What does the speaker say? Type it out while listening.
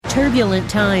Turbulent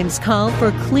times call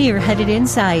for clear-headed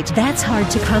insight. That's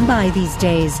hard to come by these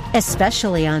days,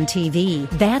 especially on TV.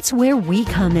 That's where we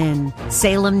come in.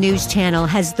 Salem News Channel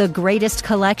has the greatest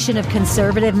collection of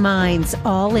conservative minds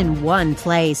all in one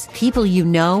place. People you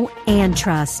know and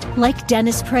trust, like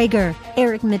Dennis Prager,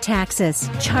 Eric Metaxas,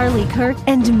 Charlie Kirk,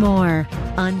 and more.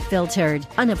 Unfiltered,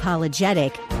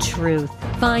 unapologetic truth.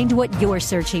 Find what you're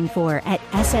searching for at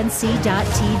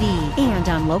snc.tv and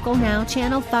on Local Now,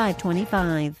 Channel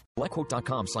 525.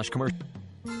 BlackQuote.com/commercial.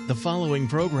 The following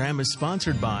program is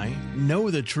sponsored by Know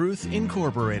the Truth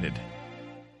Incorporated.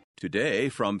 Today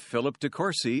from Philip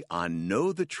DeCourcy on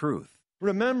Know the Truth.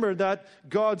 Remember that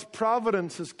God's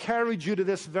providence has carried you to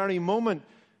this very moment.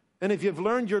 And if you've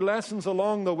learned your lessons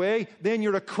along the way, then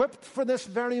you're equipped for this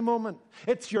very moment.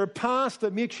 It's your past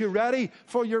that makes you ready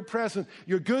for your present.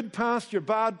 Your good past, your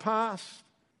bad past.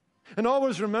 And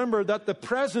always remember that the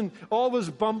present always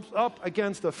bumps up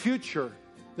against the future.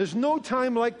 There's no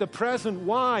time like the present.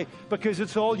 Why? Because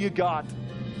it's all you got.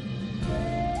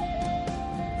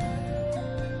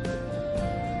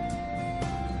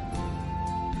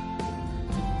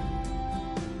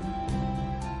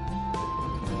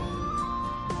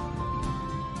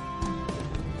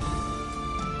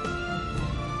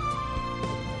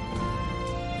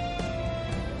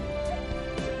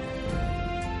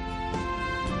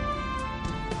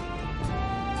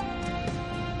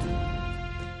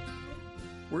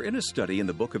 We're in a study in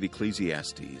the book of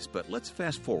Ecclesiastes, but let's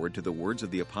fast forward to the words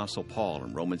of the Apostle Paul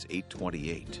in Romans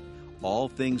 8:28. All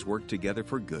things work together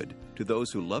for good to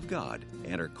those who love God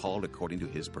and are called according to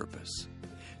His purpose.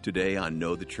 Today on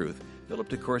Know the Truth, Philip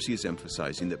DeCourcy is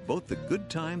emphasizing that both the good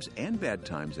times and bad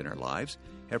times in our lives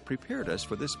have prepared us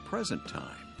for this present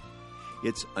time.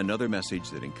 It's another message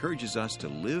that encourages us to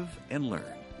live and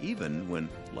learn, even when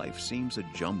life seems a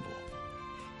jumble.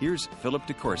 Here's Philip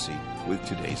DeCourcy with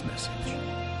today's message.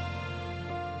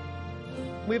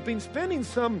 We've been spending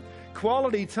some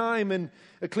quality time in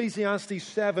Ecclesiastes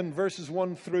 7, verses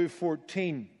 1 through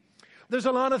 14. There's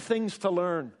a lot of things to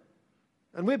learn.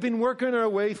 And we've been working our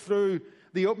way through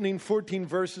the opening 14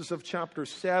 verses of chapter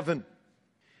 7.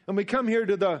 And we come here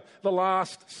to the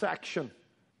last section.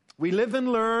 We live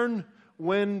and learn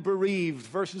when bereaved,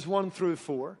 verses 1 through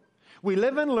 4. We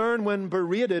live and learn when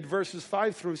berated, verses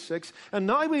 5 through 6. And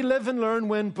now we live and learn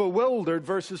when bewildered,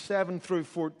 verses 7 through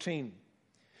 14.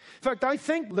 In fact, I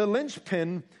think the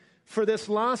linchpin for this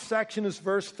last section is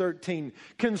verse 13.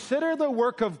 Consider the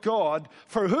work of God,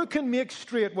 for who can make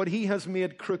straight what He has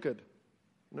made crooked?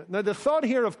 Now, the thought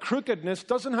here of crookedness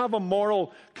doesn't have a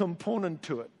moral component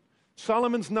to it.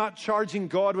 Solomon's not charging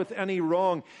God with any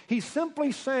wrong. He's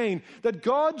simply saying that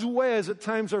God's ways at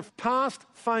times are past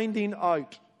finding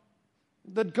out.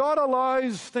 That God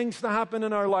allows things to happen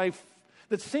in our life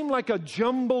that seem like a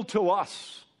jumble to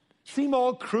us, seem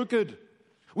all crooked.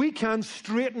 We can't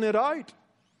straighten it out.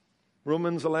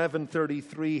 Romans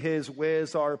 11:33, His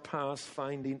ways are past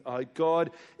finding out.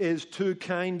 God is too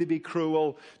kind to be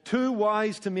cruel, too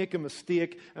wise to make a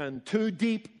mistake, and too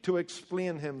deep to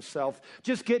explain Himself.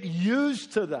 Just get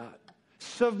used to that.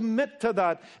 Submit to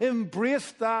that.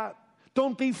 Embrace that.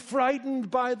 Don't be frightened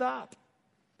by that.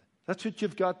 That's what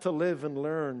you've got to live and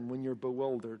learn when you're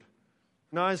bewildered.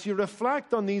 Now, as you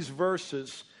reflect on these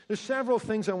verses, there's several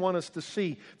things I want us to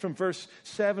see from verse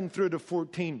 7 through to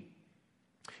 14.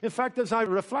 In fact, as I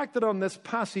reflected on this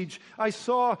passage, I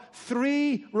saw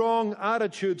 3 wrong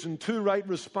attitudes and 2 right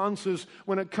responses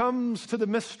when it comes to the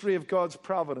mystery of God's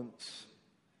providence.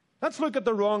 Let's look at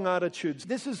the wrong attitudes.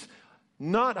 This is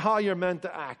not how you're meant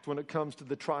to act when it comes to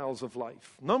the trials of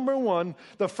life. Number 1,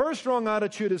 the first wrong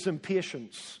attitude is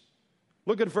impatience.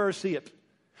 Look at verse 8.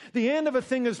 The end of a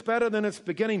thing is better than its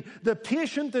beginning. The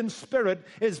patient in spirit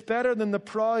is better than the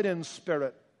proud in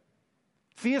spirit.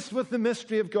 Faced with the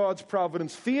mystery of God's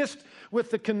providence, faced with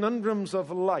the conundrums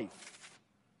of life,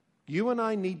 you and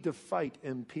I need to fight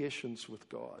impatience with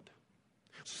God.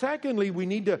 Secondly, we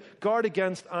need to guard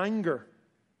against anger.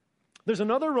 There's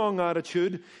another wrong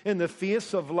attitude in the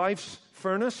face of life's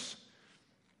furnace.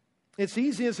 It's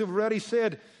easy, as I've already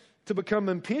said, to become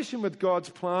impatient with God's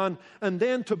plan and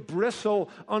then to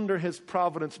bristle under His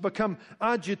providence, become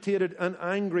agitated and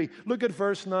angry. Look at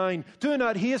verse 9. Do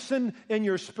not hasten in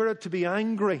your spirit to be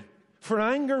angry, for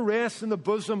anger rests in the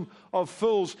bosom of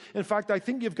fools. In fact, I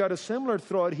think you've got a similar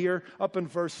thought here up in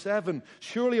verse 7.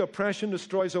 Surely oppression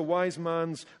destroys a wise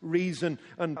man's reason,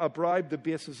 and a bribe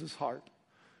debases his heart.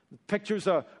 It pictures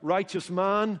a righteous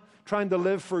man trying to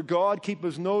live for God, keep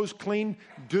his nose clean,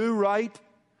 do right.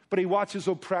 But he watches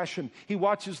oppression. He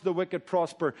watches the wicked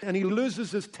prosper. And he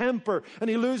loses his temper. And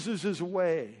he loses his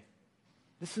way.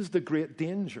 This is the great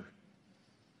danger.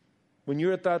 When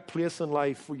you're at that place in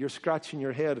life where you're scratching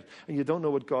your head and you don't know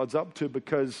what God's up to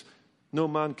because no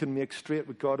man can make straight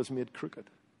what God has made crooked.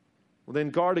 Well,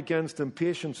 then guard against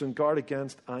impatience and guard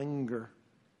against anger.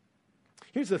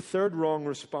 Here's the third wrong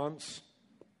response.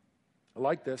 I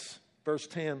like this. Verse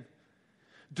 10.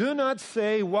 Do not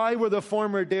say, why were the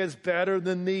former days better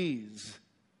than these?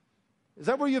 Is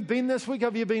that where you've been this week?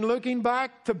 Have you been looking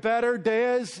back to better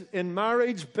days in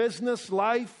marriage, business,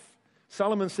 life?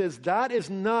 Solomon says that is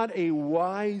not a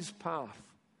wise path.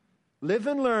 Live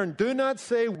and learn. Do not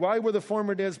say, why were the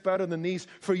former days better than these?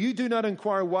 For you do not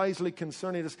inquire wisely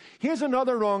concerning this. Here's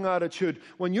another wrong attitude.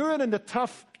 When you're in a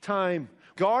tough time,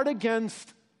 guard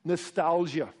against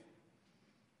nostalgia.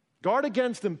 Guard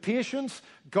against impatience,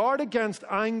 guard against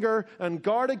anger, and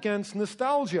guard against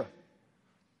nostalgia.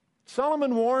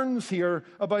 Solomon warns here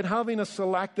about having a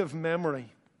selective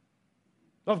memory,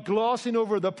 of glossing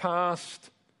over the past,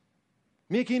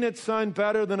 making it sound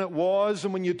better than it was,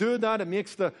 and when you do that, it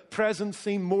makes the present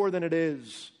seem more than it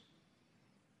is.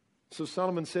 So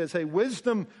Solomon says, hey,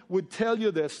 wisdom would tell you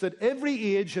this, that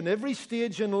every age and every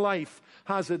stage in life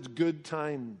has its good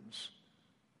times.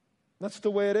 That's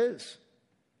the way it is.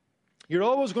 You're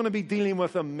always going to be dealing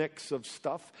with a mix of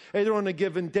stuff, either on a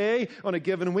given day, on a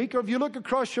given week, or if you look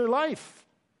across your life.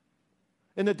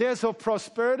 In the days of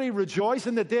prosperity, rejoice.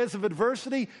 In the days of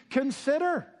adversity,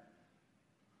 consider.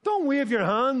 Don't wave your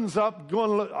hands up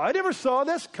going, look, I never saw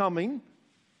this coming.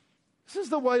 This is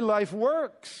the way life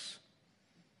works.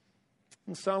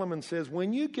 And Solomon says,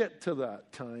 when you get to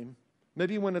that time,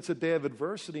 maybe when it's a day of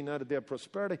adversity, not a day of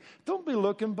prosperity, don't be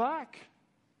looking back.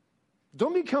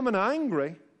 Don't become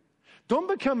angry. Don't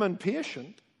become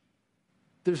impatient.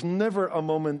 There's never a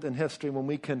moment in history when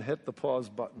we can hit the pause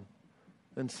button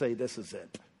and say, this is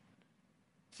it.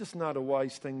 It's just not a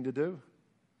wise thing to do.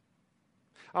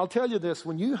 I'll tell you this,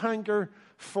 when you hanker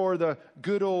for the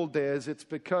good old days, it's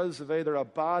because of either a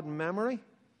bad memory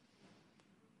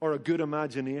or a good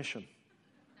imagination.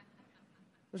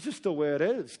 It's just the way it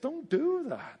is. Don't do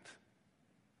that.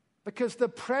 Because the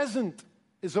present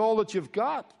is all that you've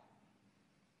got.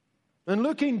 And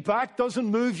looking back doesn't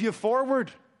move you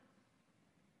forward.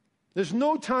 There's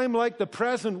no time like the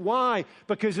present. Why?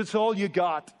 Because it's all you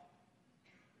got.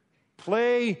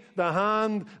 Play the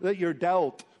hand that you're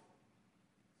dealt.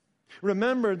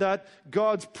 Remember that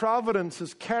God's providence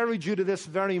has carried you to this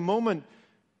very moment.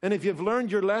 And if you've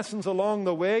learned your lessons along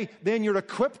the way, then you're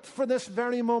equipped for this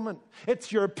very moment.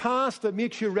 It's your past that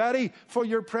makes you ready for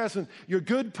your present. Your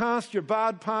good past, your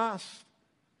bad past.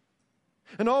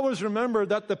 And always remember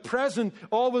that the present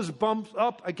always bumps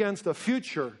up against a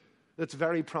future that's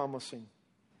very promising.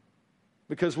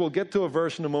 Because we'll get to a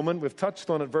verse in a moment. We've touched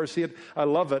on it, verse 8. I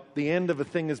love it. The end of a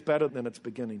thing is better than its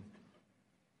beginning.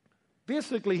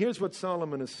 Basically, here's what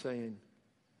Solomon is saying.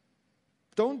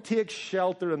 Don't take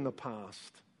shelter in the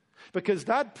past, because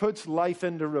that puts life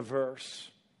into reverse.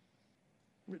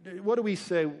 What do we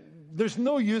say? There's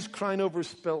no use crying over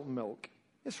spilt milk.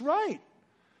 It's right.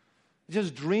 It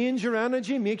just drains your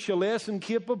energy, makes you less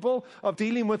incapable of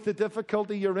dealing with the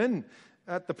difficulty you're in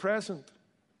at the present.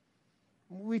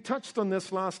 We touched on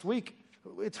this last week.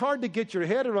 It's hard to get your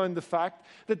head around the fact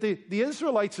that the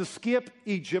Israelites escape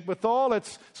Egypt with all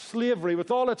its slavery, with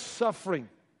all its suffering.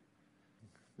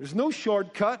 There's no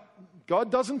shortcut. God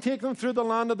doesn't take them through the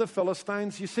land of the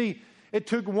Philistines. You see, it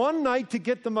took one night to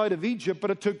get them out of Egypt,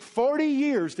 but it took 40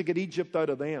 years to get Egypt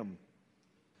out of them.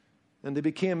 And they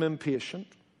became impatient,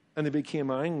 and they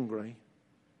became angry,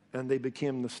 and they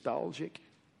became nostalgic.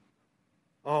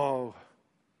 Oh,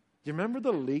 do you remember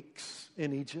the leeks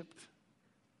in Egypt?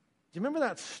 Do you remember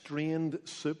that strained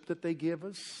soup that they gave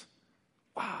us?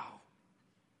 Wow.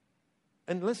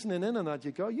 And listening in on that,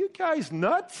 you go, you guys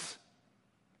nuts?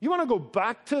 You want to go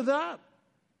back to that?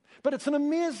 But it's an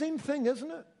amazing thing,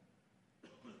 isn't it?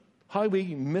 How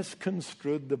we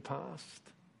misconstrued the past.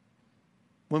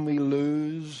 When we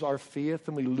lose our faith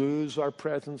and we lose our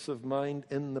presence of mind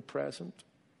in the present.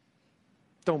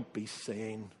 Don't be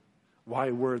saying,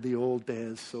 why were the old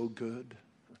days so good?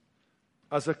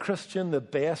 As a Christian, the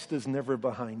best is never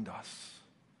behind us.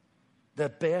 The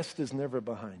best is never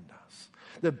behind us.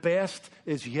 The best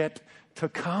is yet to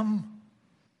come.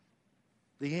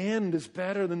 The end is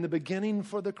better than the beginning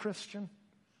for the Christian.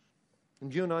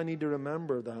 And you and I need to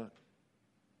remember that.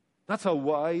 That's a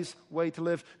wise way to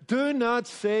live. Do not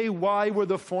say, why were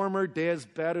the former days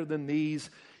better than these?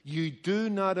 You do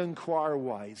not inquire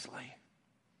wisely.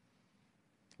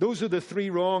 Those are the three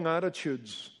wrong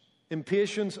attitudes.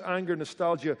 Impatience, anger,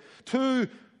 nostalgia. 2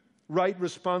 right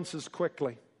responses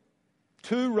quickly.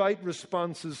 2 right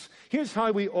responses. Here's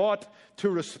how we ought to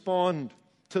respond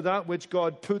to that which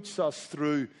God puts us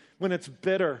through when it's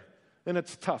bitter and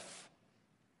it's tough.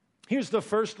 Here's the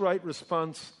first right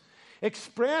response.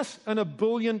 Express an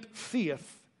ebullient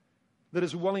faith that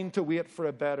is willing to wait for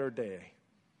a better day.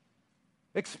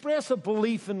 Express a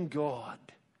belief in God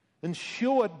and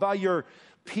show it by your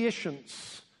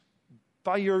patience,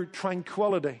 by your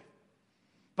tranquility,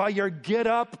 by your get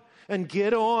up and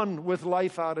get on with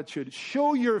life attitude.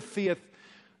 Show your faith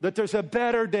that there's a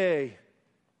better day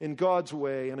in God's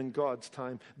way and in God's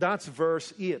time. That's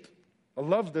verse 8. I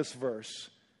love this verse.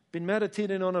 Been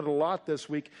meditating on it a lot this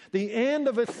week. The end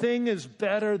of a thing is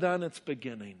better than its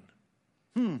beginning.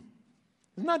 Isn't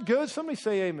that good? Somebody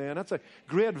say amen. That's a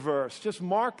great verse. Just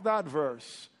mark that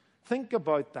verse. Think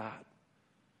about that.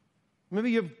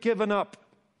 Maybe you've given up.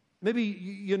 Maybe,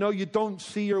 you don't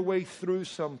see your way through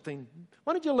something.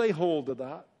 Why don't you lay hold of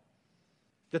that?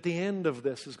 That the end of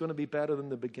this is going to be better than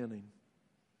the beginning.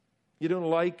 You don't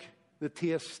like the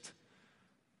taste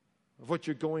of what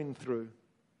you're going through.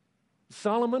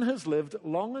 Solomon has lived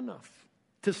long enough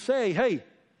to say, hey,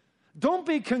 don't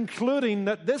be concluding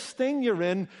that this thing you're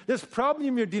in, this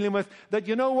problem you're dealing with, that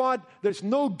you know what, there's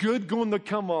no good going to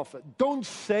come off it. Don't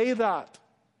say that.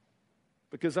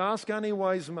 Because ask any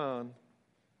wise man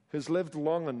who's lived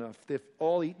long enough, they've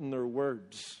all eaten their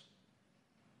words.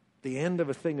 The end of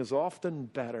a thing is often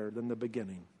better than the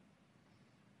beginning.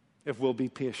 If we'll be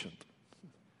patient.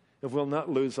 If we'll not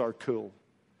lose our cool.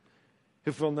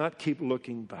 If we'll not keep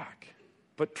looking back.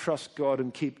 But trust God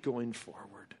and keep going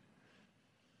forward.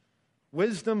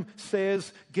 Wisdom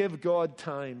says, give God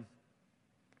time.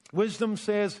 Wisdom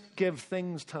says, give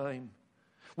things time.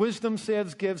 Wisdom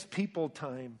says, gives people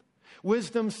time.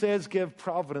 Wisdom says, give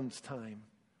providence time.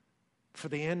 For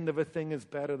the end of a thing is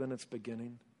better than its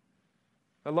beginning.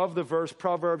 I love the verse,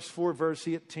 Proverbs 4, verse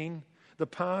 18. The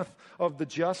path of the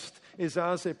just is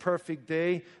as a perfect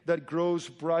day that grows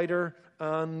brighter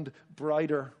and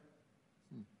brighter.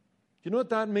 Do you know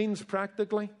what that means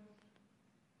practically?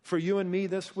 For you and me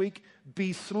this week,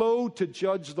 be slow to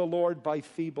judge the Lord by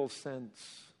feeble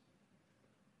sense.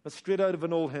 That's straight out of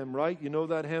an old hymn, right? You know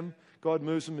that hymn? God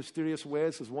moves in mysterious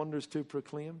ways, his wonders to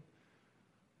proclaim.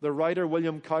 The writer,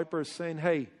 William Cowper, is saying,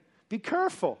 hey, be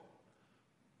careful.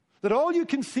 That all you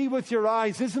can see with your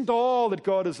eyes isn't all that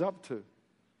God is up to.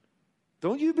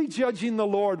 Don't you be judging the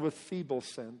Lord with feeble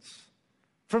sense,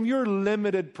 from your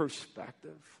limited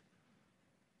perspective.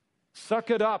 Suck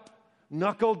it up.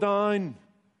 Knuckle down.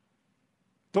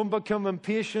 Don't become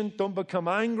impatient. Don't become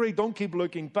angry. Don't keep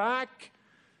looking back.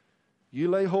 You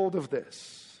lay hold of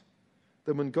this.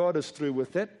 Then when God is through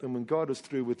with it, and when God is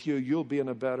through with you, you'll be in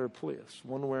a better place,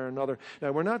 one way or another.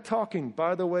 Now, we're not talking,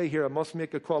 by the way, here, I must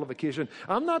make a qualification.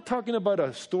 I'm not talking about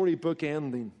a storybook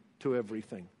ending to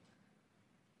everything.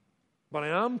 But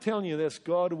I am telling you this,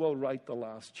 God will write the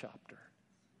last chapter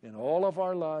in all of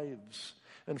our lives.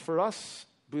 And for us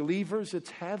believers, it's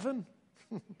heaven.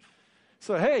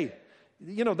 So, hey,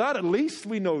 that at least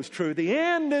we know is true. The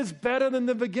end is better than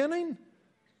the beginning.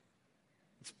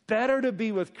 It's better to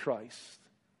be with Christ.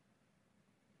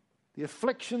 The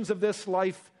afflictions of this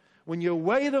life, when you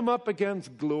weigh them up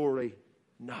against glory,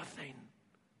 nothing.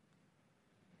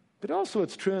 But also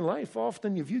it's true in life.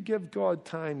 Often if you give God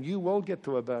time, you will get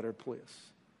to a better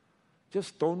place.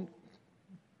 Just don't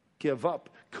give up.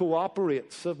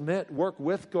 Cooperate, submit, work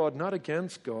with God, not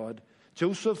against God.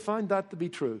 Joseph found that to be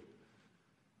true.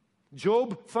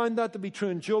 Job found that to be true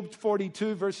in Job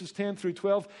 42, verses 10 through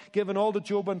 12. Given all that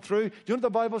Job went through, do you know what the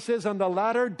Bible says? And the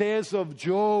latter days of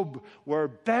Job were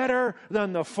better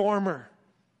than the former.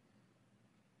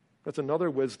 That's another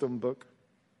wisdom book.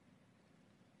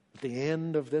 The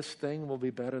end of this thing will be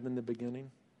better than the beginning.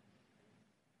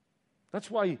 That's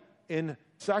why in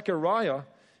Zechariah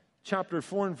chapter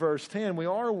 4 and verse 10, we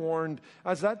are warned,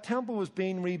 as that temple was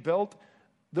being rebuilt,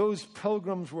 those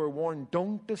pilgrims were warned,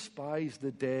 don't despise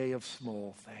the day of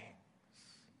small things.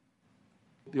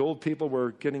 The old people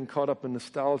were getting caught up in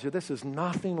nostalgia. This is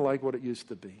nothing like what it used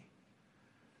to be.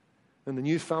 And the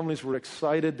new families were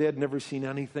excited. They had never seen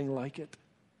anything like it.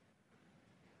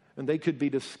 And they could be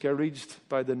discouraged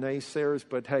by the naysayers,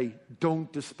 but hey,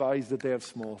 don't despise the day of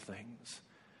small things.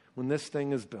 When this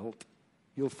thing is built,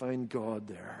 you'll find God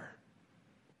there.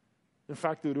 In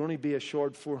fact, it would only be a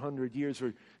short 400 years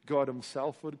where God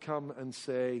himself would come and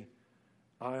say,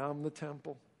 I am the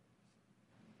temple.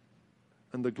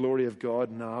 And the glory of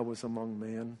God now was among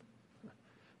men.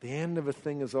 The end of a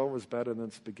thing is always better than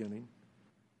its beginning.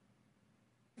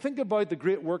 Think about the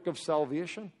great work of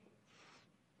salvation.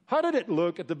 How did it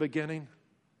look at the beginning?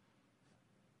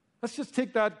 Let's just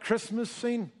take that Christmas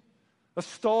scene. A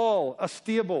stall, a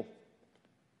stable,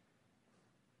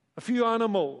 a few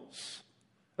animals,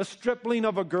 a stripling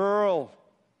of a girl,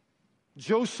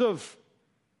 Joseph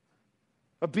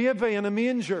A baby in a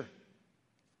manger.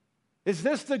 Is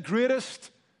this the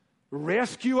greatest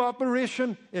rescue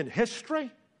operation in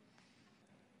history?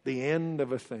 The end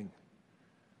of a thing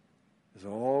is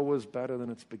always better than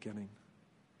its beginning.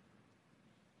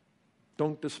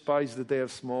 Don't despise the day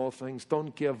of small things.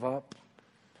 Don't give up.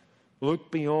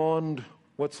 Look beyond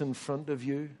what's in front of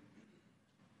you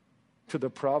to the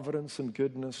providence and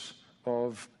goodness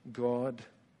of God.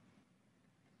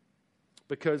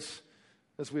 Because,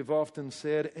 as we've often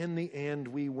said, in the end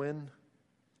we win.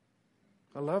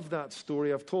 I love that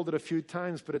story. I've told it a few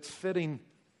times, but it's fitting.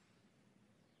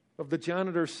 Of the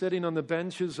janitor sitting on the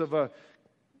benches of a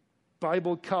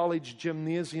Bible college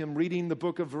gymnasium reading the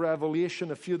book of Revelation.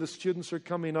 A few of the students are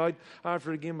coming out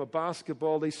after a game of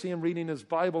basketball. They see him reading his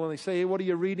Bible and they say, "Hey, what are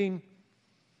you reading?"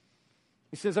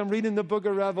 He says, "I'm reading the book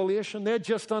of Revelation." They'd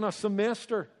just done a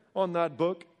semester on that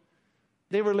book.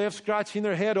 They were left scratching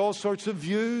their head, all sorts of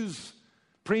views.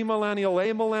 Premillennial,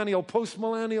 amillennial,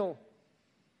 postmillennial.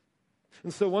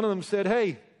 And so one of them said,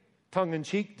 "Hey," tongue in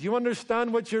cheek, "do you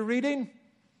understand what you're reading?"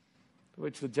 To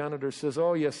which the janitor says,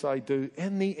 "Oh, yes, I do.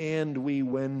 In the end, we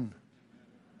win."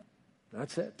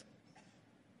 That's it.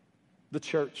 The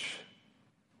church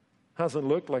hasn't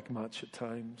looked like much at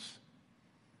times.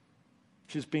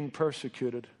 She's been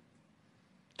persecuted,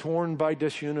 torn by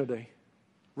disunity,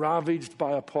 ravaged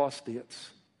by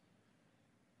apostates.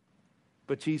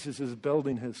 But Jesus is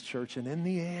building his church, and in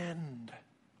the end,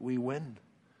 we win.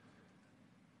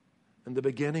 And the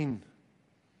beginning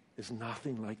is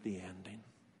nothing like the ending.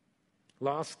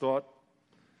 Last thought.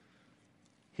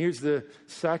 Here's the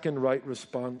second right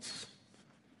response.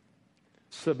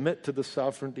 Submit to the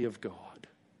sovereignty of God.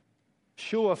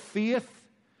 Show a faith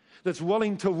that's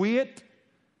willing to wait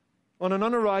on an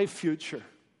unarrived future.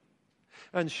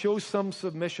 And show some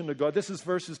submission to God. This is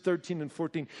verses 13 and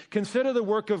 14. Consider the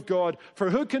work of God, for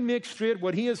who can make straight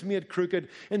what he has made crooked?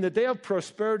 In the day of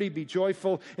prosperity be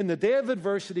joyful. In the day of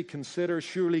adversity consider,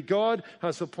 surely God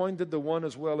has appointed the one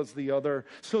as well as the other,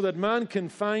 so that man can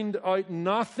find out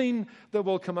nothing that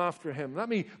will come after him. Let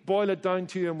me boil it down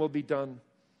to you and we'll be done.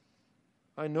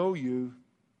 I know you,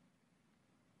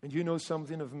 and you know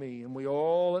something of me, and we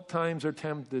all at times are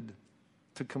tempted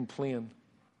to complain.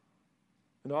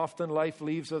 And often life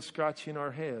leaves us scratching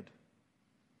our head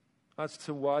as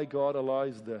to why God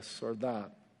allows this or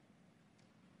that.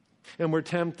 And we're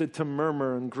tempted to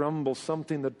murmur and grumble,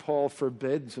 something that Paul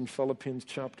forbids in Philippians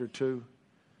chapter 2.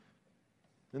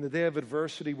 In the day of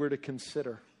adversity, we're to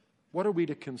consider. What are we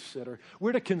to consider?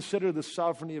 We're to consider the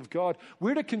sovereignty of God.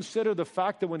 We're to consider the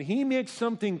fact that when he makes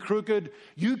something crooked,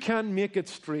 you can't make it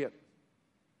straight.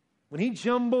 When he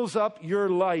jumbles up your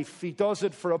life, he does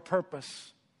it for a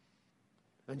purpose.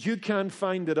 And you can't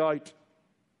find it out.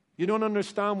 You don't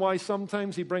understand why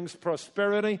sometimes he brings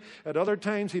prosperity. At other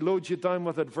times he loads you down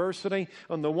with adversity.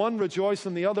 On the one rejoice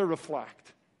and the other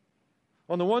reflect.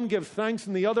 On the one give thanks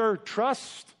and the other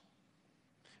trust.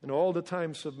 And all the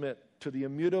time submit to the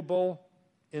immutable,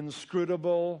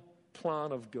 inscrutable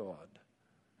plan of God.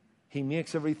 He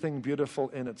makes everything beautiful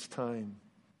in its time.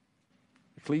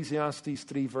 Ecclesiastes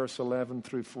 3 verse 11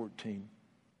 through 14.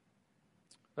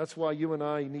 That's why you and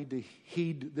I need to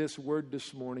heed this word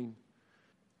this morning.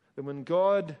 That when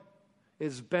God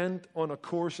is bent on a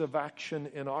course of action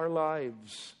in our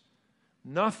lives,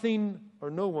 nothing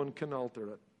or no one can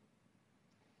alter it.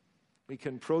 We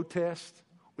can protest.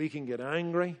 We can get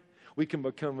angry. We can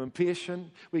become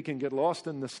impatient. We can get lost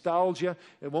in nostalgia.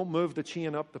 It won't move the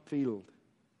chain up the field.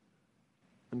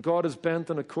 When God is bent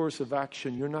on a course of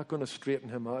action, you're not going to straighten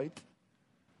him out.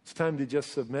 It's time to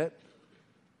just submit.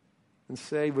 And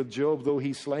say with Job, though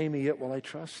he slay me, yet will I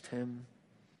trust him.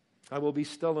 I will be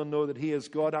still and know that he is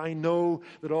God. I know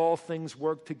that all things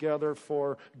work together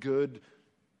for good.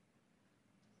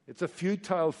 It's a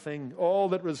futile thing. All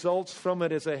that results from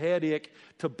it is a headache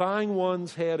to bang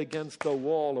one's head against the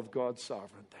wall of God's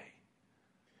sovereignty.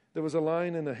 There was a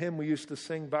line in a hymn we used to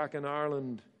sing back in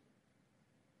Ireland.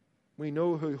 We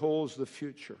know who holds the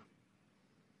future,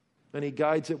 and he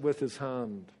guides it with his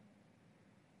hand.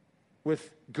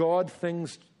 With God,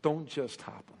 things don't just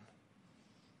happen.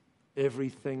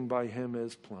 Everything by him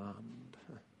is planned.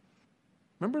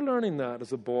 Remember learning that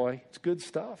as a boy? It's good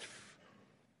stuff.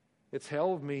 It's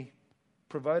held me,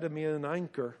 provided me an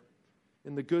anchor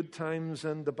in the good times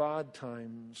and the bad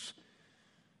times.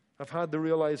 I've had to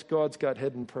realize God's got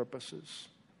hidden purposes.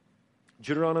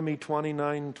 Deuteronomy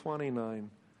 29:29.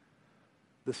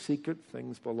 The secret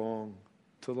things belong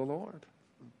to the Lord.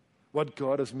 What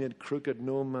God has made crooked,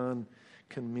 no man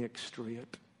can make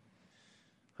straight.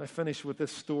 I finish with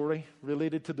this story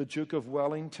related to the Duke of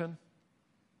Wellington,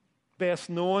 best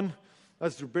known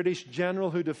as the British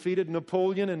general who defeated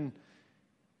Napoleon in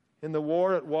in the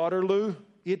war at Waterloo,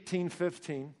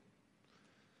 1815.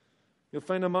 You'll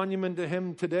find a monument to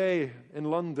him today in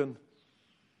London.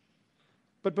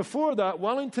 But before that,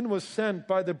 Wellington was sent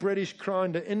by the British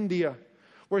Crown to India,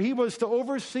 where he was to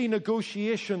oversee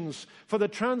negotiations for the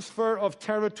transfer of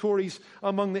territories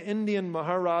among the Indian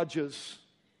Maharajas.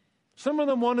 Some of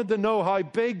them wanted to know how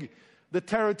big the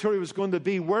territory was going to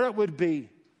be, where it would be,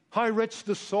 how rich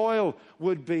the soil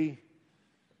would be.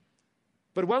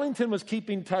 But Wellington was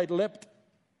keeping tight-lipped.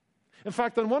 In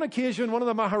fact, on one occasion, one of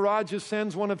the Maharajas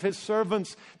sends one of his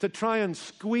servants to try and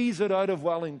squeeze it out of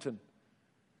Wellington.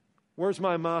 Where's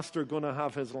my master going to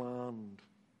have his land?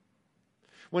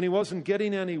 When he wasn't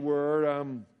getting anywhere,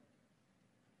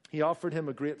 he offered him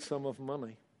a great sum of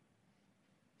money.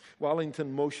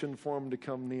 Wellington motioned for him to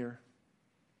come near.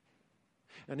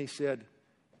 And he said,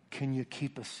 "Can you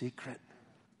keep a secret?"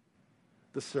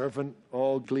 The servant,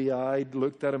 all glee-eyed,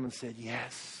 looked at him and said,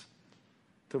 "Yes."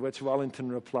 To which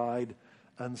Wellington replied,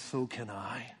 "And so can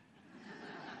I."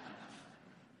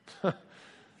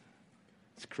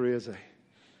 It's crazy.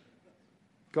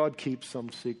 God keeps some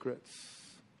secrets.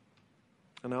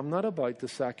 And I'm not about to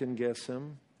second guess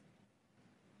him.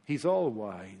 He's all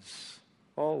wise,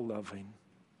 all loving.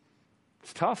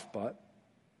 It's tough, but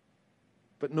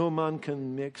no man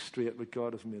can make straight what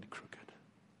God has made crooked.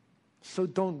 So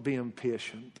don't be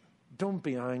impatient. Don't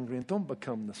be angry, and don't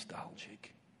become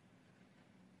nostalgic.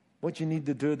 What you need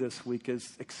to do this week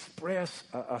is express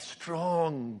a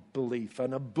strong belief,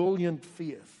 an ebullient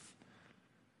faith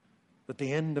that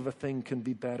the end of a thing can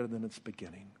be better than its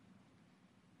beginning.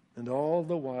 And all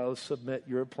the while submit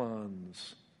your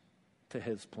plans to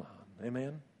his plan.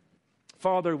 Amen?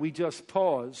 Father, we just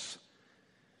pause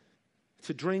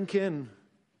to drink in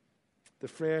the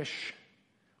fresh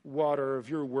water of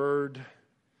your word,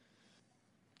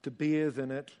 to bathe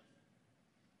in it,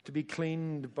 to be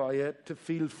cleaned by it, to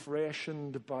feel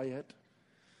freshened by it.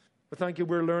 But thank you,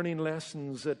 we're learning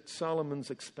lessons at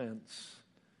Solomon's expense.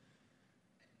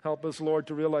 Help us, Lord,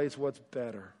 to realize what's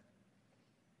better.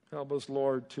 Help us,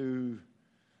 Lord, to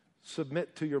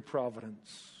submit to your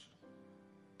providence.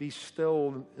 Be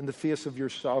still in the face of your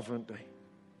sovereignty.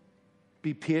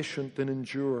 Be patient and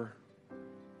endure.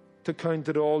 To count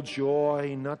it all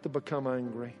joy, not to become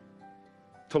angry.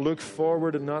 To look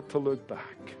forward and not to look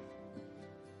back.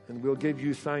 And we'll give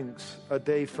you thanks a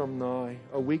day from now,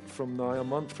 a week from now, a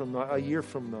month from now, a year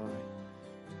from now,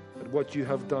 at what you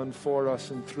have done for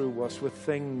us and through us with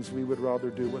things we would rather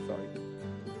do without.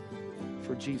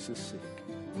 For Jesus' sake.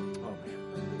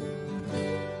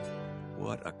 Amen.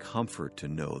 What a comfort to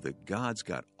know that God's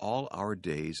got all our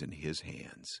days in his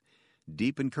hands.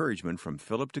 Deep encouragement from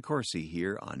Philip DeCourcy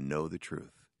here on Know the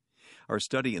Truth. Our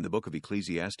study in the book of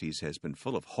Ecclesiastes has been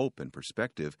full of hope and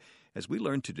perspective as we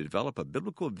learn to develop a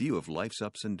biblical view of life's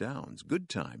ups and downs, good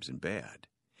times and bad.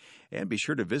 And be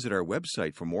sure to visit our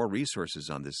website for more resources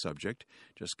on this subject.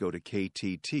 Just go to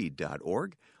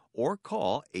ktt.org or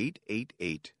call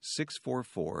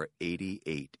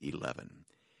 888-644-8811.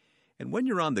 And when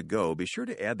you're on the go, be sure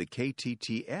to add the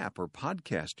KTT app or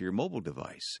podcast to your mobile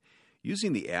device.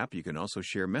 Using the app, you can also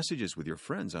share messages with your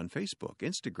friends on Facebook,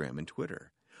 Instagram, and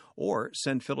Twitter. Or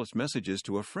send Philip's messages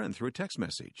to a friend through a text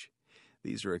message.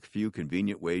 These are a few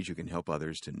convenient ways you can help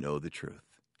others to know the truth.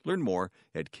 Learn more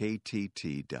at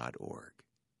ktt.org.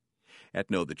 At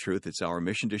Know the Truth, it's our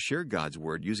mission to share God's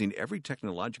Word using every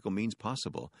technological means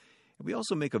possible. And we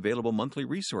also make available monthly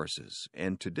resources.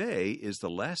 And today is the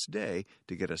last day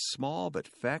to get a small but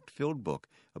fact-filled book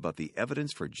about the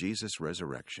evidence for Jesus'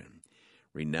 resurrection.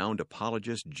 Renowned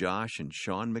apologists Josh and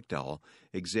Sean McDowell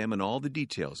examine all the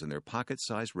details in their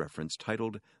pocket-sized reference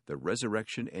titled The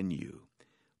Resurrection and You.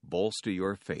 Bolster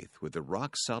your faith with the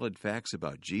rock-solid facts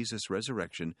about Jesus'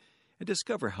 resurrection and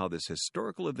discover how this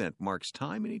historical event marks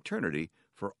time and eternity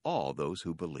for all those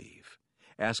who believe.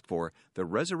 Ask for The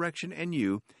Resurrection and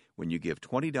You when you give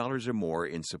 $20 or more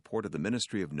in support of the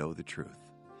ministry of Know the Truth.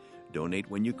 Donate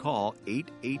when you call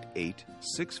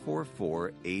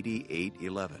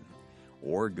 888-644-8811.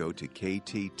 Or go to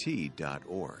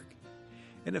ktt.org.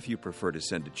 And if you prefer to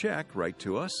send a check, write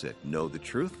to us at Know the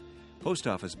Truth, Post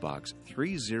Office Box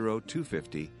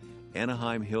 30250,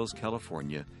 Anaheim Hills,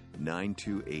 California,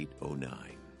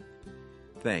 92809.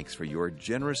 Thanks for your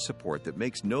generous support that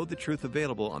makes Know the Truth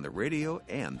available on the radio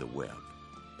and the web.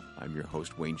 I'm your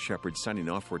host, Wayne Shepherd, signing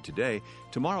off for today.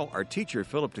 Tomorrow, our teacher,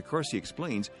 Philip DeCourcy,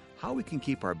 explains how we can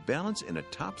keep our balance in a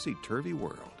topsy-turvy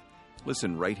world.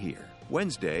 Listen right here,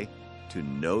 Wednesday, to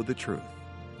Know the Truth.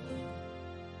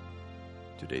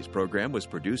 Today's program was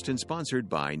produced and sponsored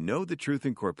by Know the Truth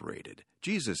Incorporated.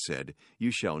 Jesus said, "You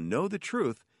shall know the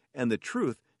truth, and the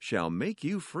truth shall make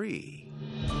you free."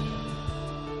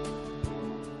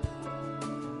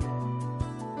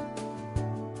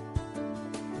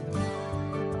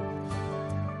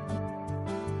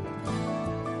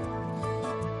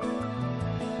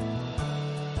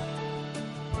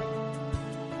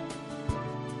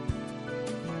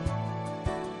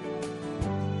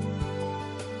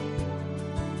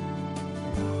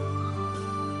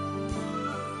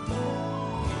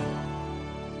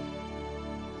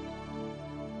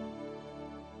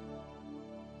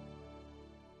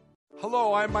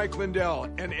 Hello, I'm Mike Lindell,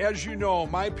 and as you know,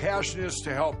 my passion is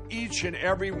to help each and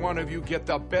every one of you get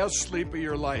the best sleep of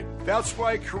your life. That's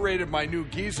why I created my new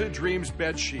Giza Dreams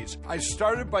bed sheets. I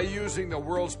started by using the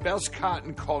world's best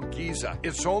cotton called Giza.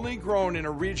 It's only grown in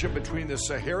a region between the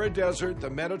Sahara Desert, the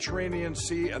Mediterranean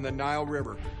Sea, and the Nile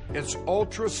River. It's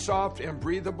ultra soft and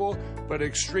breathable, but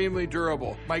extremely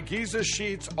durable. My Giza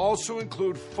sheets also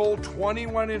include full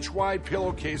 21-inch wide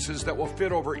pillowcases that will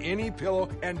fit over any pillow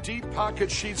and deep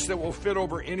pocket sheets that will fit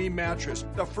over any mattress.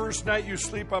 The first night you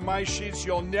sleep on my sheets,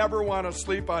 you'll never want to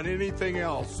sleep on anything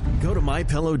else. Go to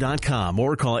MyPillow.com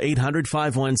or call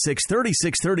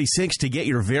 800-516-3636 to get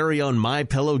your very own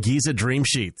MyPillow Giza Dream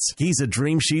Sheets. Giza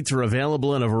Dream Sheets are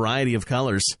available in a variety of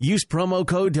colors. Use promo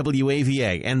code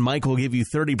WAVA and Mike will give you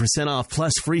 30% off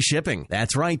plus free shipping.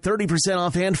 That's right, 30%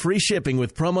 off and free shipping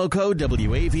with promo code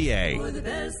WAVA. For the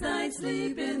best night's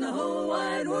sleep in the whole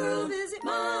wide world, visit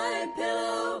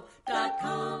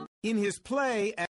MyPillow.com. In his play